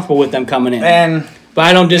feel comfortable with them coming in? But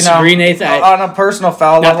I don't disagree, Nathan. On a personal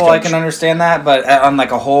foul level, I can understand that. But on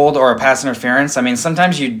a hold or a pass interference, I mean,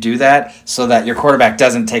 sometimes you do that so that your quarterback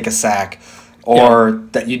doesn't take a sack or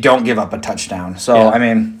that you don't give up a touchdown. So, I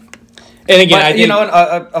mean... And again, I think,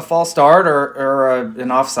 a false start or an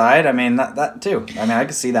offside, I mean, that too. I mean, I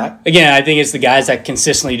can see that. Again, I think it's the guys that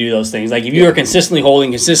consistently do those things. Like, if you are consistently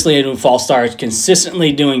holding, consistently doing false starts,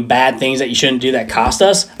 consistently doing bad things that you shouldn't do that cost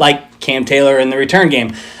us, like Cam Taylor in the return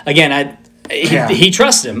game. Again, he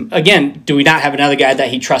trusts him. Again, do we not have another guy that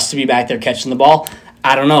he trusts to be back there catching the ball?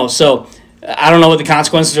 I don't know. So I don't know what the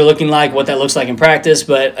consequences are looking like, what that looks like in practice.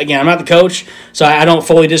 But again, I'm not the coach, so I don't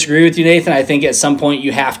fully disagree with you, Nathan. I think at some point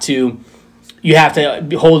you have to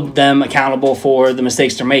hold them accountable for the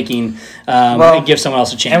mistakes they're making and give someone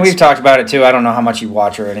else a chance. And we've talked about it too. I don't know how much you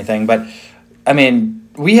watch or anything, but I mean,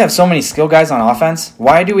 we have so many skill guys on offense.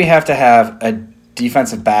 Why do we have to have a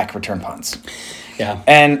defensive back return punts? Yeah.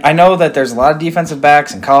 And I know that there's a lot of defensive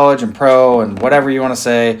backs in college and pro and whatever you want to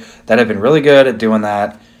say that have been really good at doing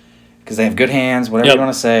that because they have good hands, whatever you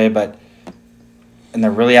want to say, and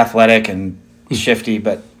they're really athletic and shifty,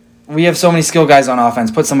 but we have so many skill guys on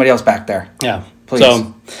offense. Put somebody else back there. Yeah. Please.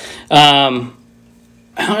 So, I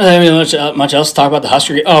don't really have much else to talk about the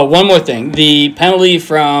Husker game. Oh, one more thing. The penalty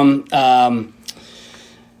from D.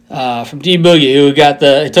 Boogie, who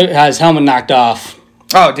had his helmet knocked off.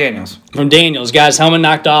 Oh, Daniels. From Daniels. Got his helmet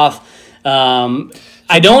knocked off.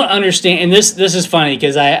 I don't understand, and this is funny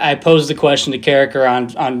because I posed the question to Carricker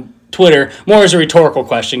on Twitter, more as a rhetorical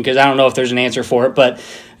question because I don't know if there's an answer for it, but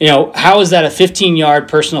how is that a 15-yard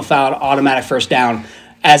personal foul automatic first down?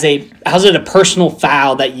 How's it a personal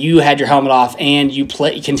foul that you had your helmet off and you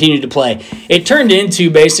continued to play? It turned into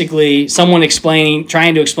basically someone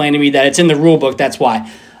trying to explain to me that it's in the rule book, that's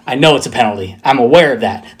why. I know it's a penalty. I'm aware of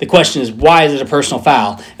that. The question is, why is it a personal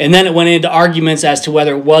foul? And then it went into arguments as to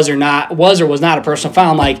whether it was or was not a personal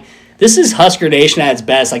foul. I'm like, this is Husker Nation at its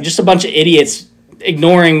best. Like, just a bunch of idiots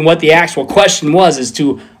ignoring what the actual question was as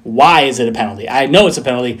to why is it a penalty. I know it's a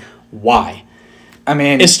penalty. Why? I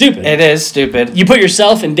mean, it's stupid. It is stupid. You put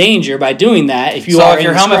yourself in danger by doing that. If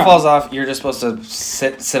your helmet falls off, you're just supposed to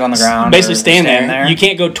sit on the ground. Basically, stand there. You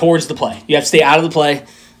can't go towards the play. You have to stay out of the play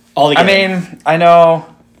altogether. I mean, I know.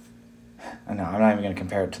 I'm not even going to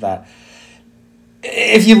compare it to that.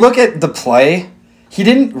 If you look at the play, he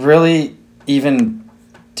didn't really even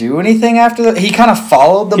do anything after that. He kind of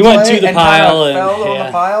followed the play. He went to the pile and fell on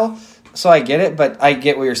the pile. So I get it, but I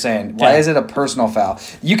get what you're saying. Why is it a personal foul?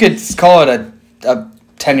 You could call it a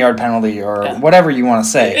 10-yard penalty or whatever you want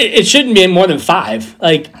to say. It shouldn't be more than 5.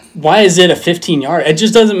 Like, why is it a 15-yard? It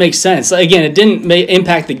just doesn't make sense. Again, it didn't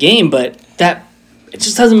impact the game, but it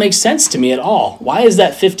just doesn't make sense to me at all. Why is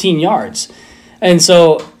that 15 yards? And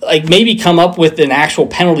so, maybe come up with an actual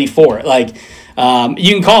penalty for it.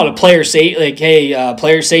 You can call it a player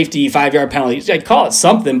player safety 5-yard penalty. I'd call it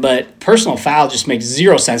something, but personal foul just makes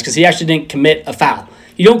zero sense because he actually didn't commit a foul.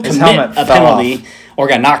 You don't commit a penalty or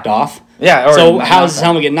got knocked off. Yeah. So how does his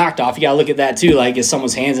helmet get knocked off? You got to look at that too. Like, is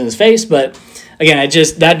someone's hands in his face? But again,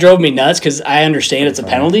 that drove me nuts because I understand it's a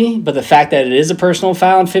penalty, but the fact that it is a personal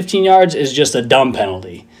foul in 15 yards is just a dumb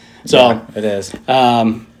penalty. So yeah, it is.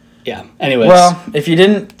 Yeah. Anyways. Well, if you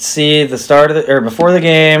didn't see the start of or before the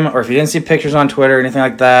game, or if you didn't see pictures on Twitter or anything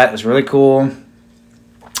like that, it was really cool.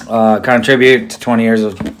 Kind of tribute to 20 years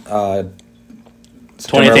of 20th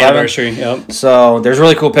anniversary. Yep. So there's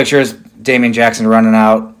really cool pictures. Damian Jackson running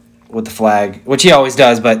out with the flag, which he always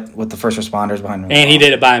does, but with the first responders behind him. And he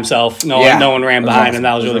did it by himself. No one ran behind him.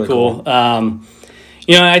 That was really cool.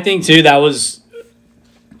 I think too that was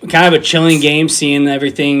kind of a chilling game, seeing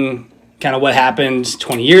everything. Kind of what happened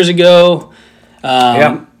 20 years ago,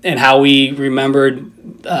 and how we remembered,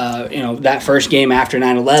 that first game after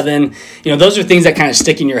 9/11. Those are things that kind of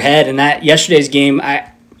stick in your head. And that yesterday's game,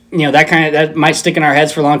 that might stick in our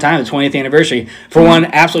heads for a long time. The 20th anniversary. For one,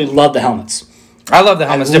 absolutely love the helmets. I love the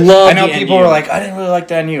helmets. I know people were like, I didn't really like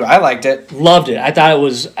the NU. I liked it. Loved it. I thought it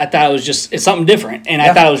was just it's something different, and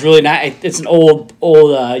I thought it was really nice. It's an old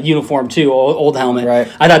uniform too, old helmet.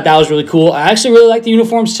 Right. I thought that was really cool. I actually really liked the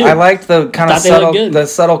uniforms too. I liked the kind of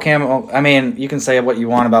subtle camo. I mean, you can say what you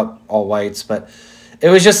want about all whites, but it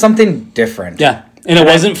was just something different. Yeah, and it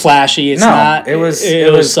wasn't flashy. It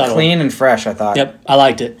was subtle. Clean and fresh, I thought. Yep, I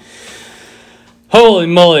liked it. Holy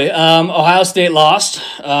moly! Ohio State lost.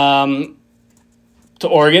 To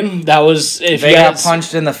Oregon. That was they got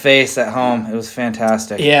punched in the face at home. It was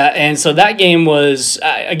fantastic. Yeah, and so that game was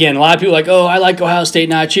again, a lot of people are like, oh, I like Ohio State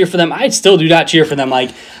now. I cheer for them. I still do not cheer for them. Like,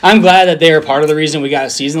 I'm glad that they are part of the reason we got a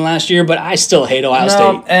season last year, but I still hate Ohio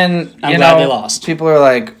State. And I'm glad they lost. People are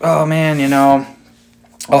like, oh man,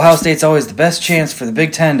 Ohio State's always the best chance for the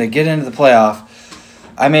Big Ten to get into the playoff.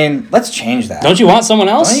 I mean, let's change that. Don't you want someone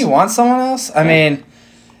else? Don't you want someone else? I mean,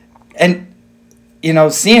 and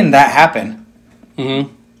seeing that happen.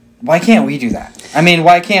 Mm-hmm. Why can't we do that? I mean,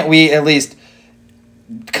 why can't we at least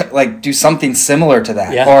do something similar to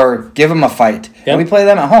that, or give them a fight? Yep. And we play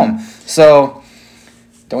them at home. So,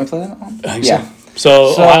 don't we play them at home? Yeah.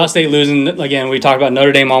 So Ohio State losing again. We talked about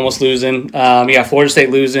Notre Dame almost losing. You got Florida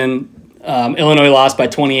State losing. Illinois lost by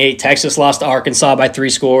 28. Texas lost to Arkansas by 3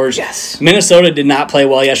 scores. Yes. Minnesota did not play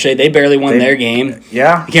well yesterday. They barely won their game.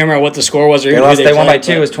 Yeah. I can't remember what the score was. They won by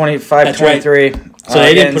 2. It was 25-23. Right. So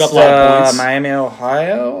they didn't put up a lot of points. Miami,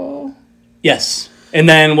 Ohio? Yes. And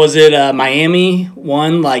then was it Miami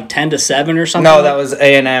won 10-7 or something? No, that was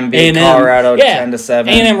A&M beat Colorado 10-7.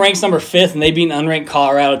 A&M ranks number 5th, and they beat an unranked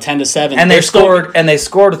Colorado 10-7. And they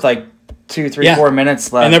scored with 2, 3, 4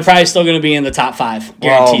 minutes left. And they're probably still going to be in the top 5.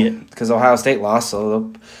 Guarantee it. Because Ohio State lost,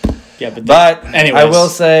 so but anyways. I will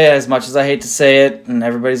say, as much as I hate to say it, and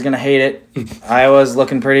everybody's going to hate it, Iowa's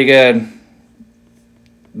looking pretty good.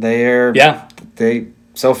 They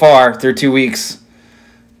so far through 2 weeks,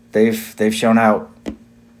 they've shown out,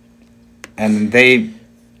 and they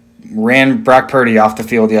ran Brock Purdy off the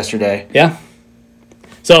field yesterday. Yeah.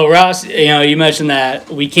 So Ross, you mentioned that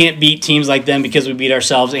we can't beat teams like them because we beat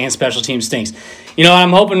ourselves and special teams stinks.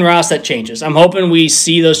 I'm hoping, Ross, that changes. I'm hoping we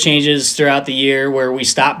see those changes throughout the year where we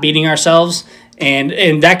stop beating ourselves, and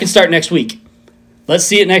that can start next week. Let's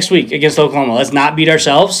see it next week against Oklahoma. Let's not beat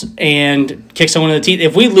ourselves and kick someone in the teeth.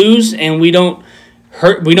 If we lose and we don't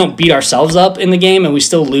beat ourselves up in the game and we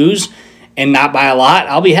still lose and not by a lot,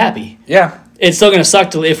 I'll be happy. Yeah. It's still going to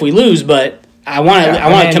suck if we lose, but I want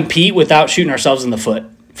to compete without shooting ourselves in the foot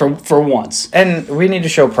for once. And we need to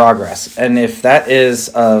show progress. And if that is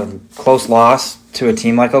a close loss to a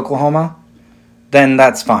team like Oklahoma, then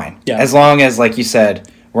that's fine. Yeah. As long as, like you said,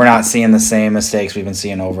 we're not seeing the same mistakes we've been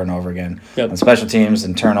seeing over and over again on special teams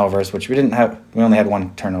and turnovers, which we didn't have. We only had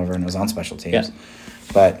 1 turnover, and it was on special teams. Yeah.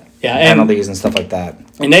 But penalties and stuff like that.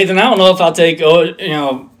 And Nathan, I don't know if I'll take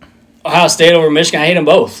Ohio State over Michigan. I hate them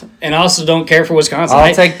both, and I also don't care for Wisconsin.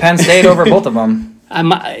 I'll take Penn State over both of them.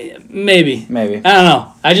 Maybe. I don't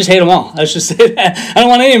know. I just hate them all. Let's just say that. I don't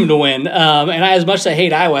want any of them to win. As much as I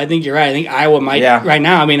hate Iowa, I think you're right. I think Iowa might right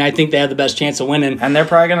now. I think they have the best chance of winning. And they're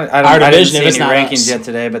probably going to. I didn't see any rankings yet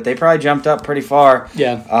today, but they probably jumped up pretty far.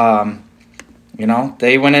 Yeah.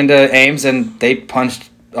 They went into Ames and they punched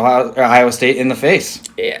Iowa State in the face.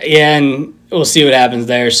 Yeah, and we'll see what happens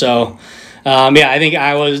there. So, I think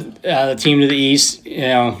Iowa's the team to the east.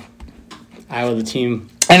 Iowa the team.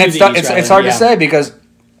 And it's hard to say because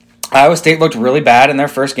Iowa State looked really bad in their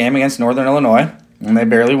first game against Northern Illinois, and they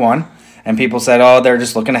barely won. And people said, oh, they're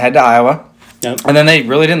just looking ahead to Iowa. Yep. And then they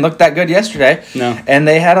really didn't look that good yesterday. No. And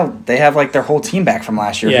they have like their whole team back from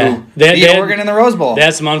last year. Yeah. Who beat Oregon in the Rose Bowl. They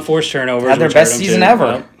had some unforced turnovers. Had their best season ever.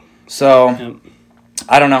 Yep. So Yep.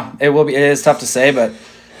 I don't know. It is tough to say, but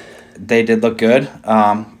they did look good.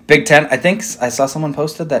 Big Ten. I think I saw someone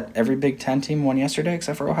posted that every Big Ten team won yesterday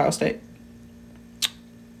except for Ohio State.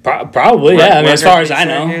 Probably, yeah. I mean, as far as I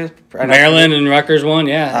know, Maryland and Rutgers won.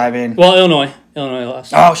 Yeah. I mean, well, Illinois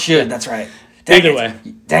lost. Oh shoot, that's right. Either way,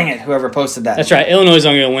 dang it! Whoever posted that. That's right. Illinois is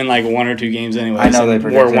only going to win like 1 or 2 games anyway. I know they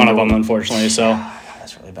predicted we're one of them, unfortunately. So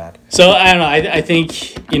that's really bad. So I don't know. I think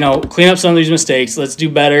clean up some of these mistakes. Let's do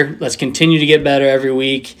better. Let's continue to get better every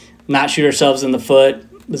week. Not shoot ourselves in the foot.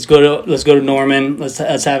 Let's go to Norman. Let's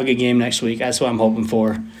have a good game next week. That's what I'm hoping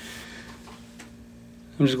for. I'm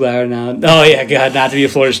just glad right now. Oh yeah, God, not to be a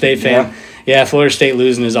Florida State fan. Yeah, Florida State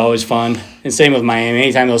losing is always fun, and same with Miami.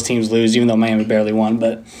 Anytime those teams lose, even though Miami barely won,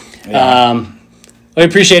 but. We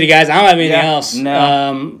appreciate it, guys. I don't have anything else.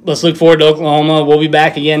 No. Let's look forward to Oklahoma. We'll be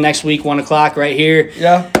back again next week, 1 o'clock, right here.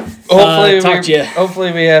 Yeah. Hopefully,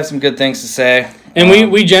 Hopefully we have some good things to say.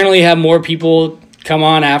 And we generally have more people come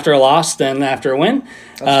on after a loss than after a win.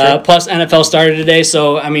 Plus, NFL started today,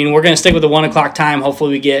 so I mean, we're going to stick with the 1 o'clock time.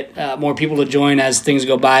 Hopefully, we get more people to join as things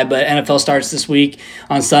go by. But NFL starts this week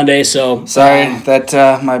on Sunday, so sorry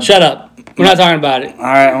that my shut up. We're not talking about it. All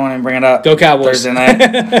right, I want to bring it up. Go Cowboys. Thursday night.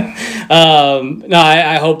 No,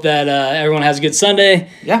 I hope that everyone has a good Sunday.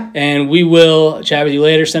 Yeah. And we will chat with you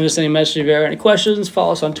later. Send us any messages if you have any questions.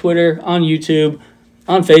 Follow us on Twitter, on YouTube,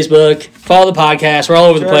 on Facebook. Follow the podcast. We're all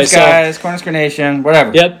over the place. Guys, Cornhusker Nation,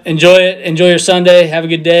 whatever. Yep. Enjoy it. Enjoy your Sunday. Have a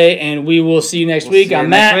good day. And we will see you next week. I'm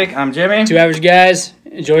Matt. Next week. I'm Jimmy. 2 Average Guys.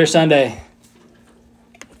 Enjoy your Sunday.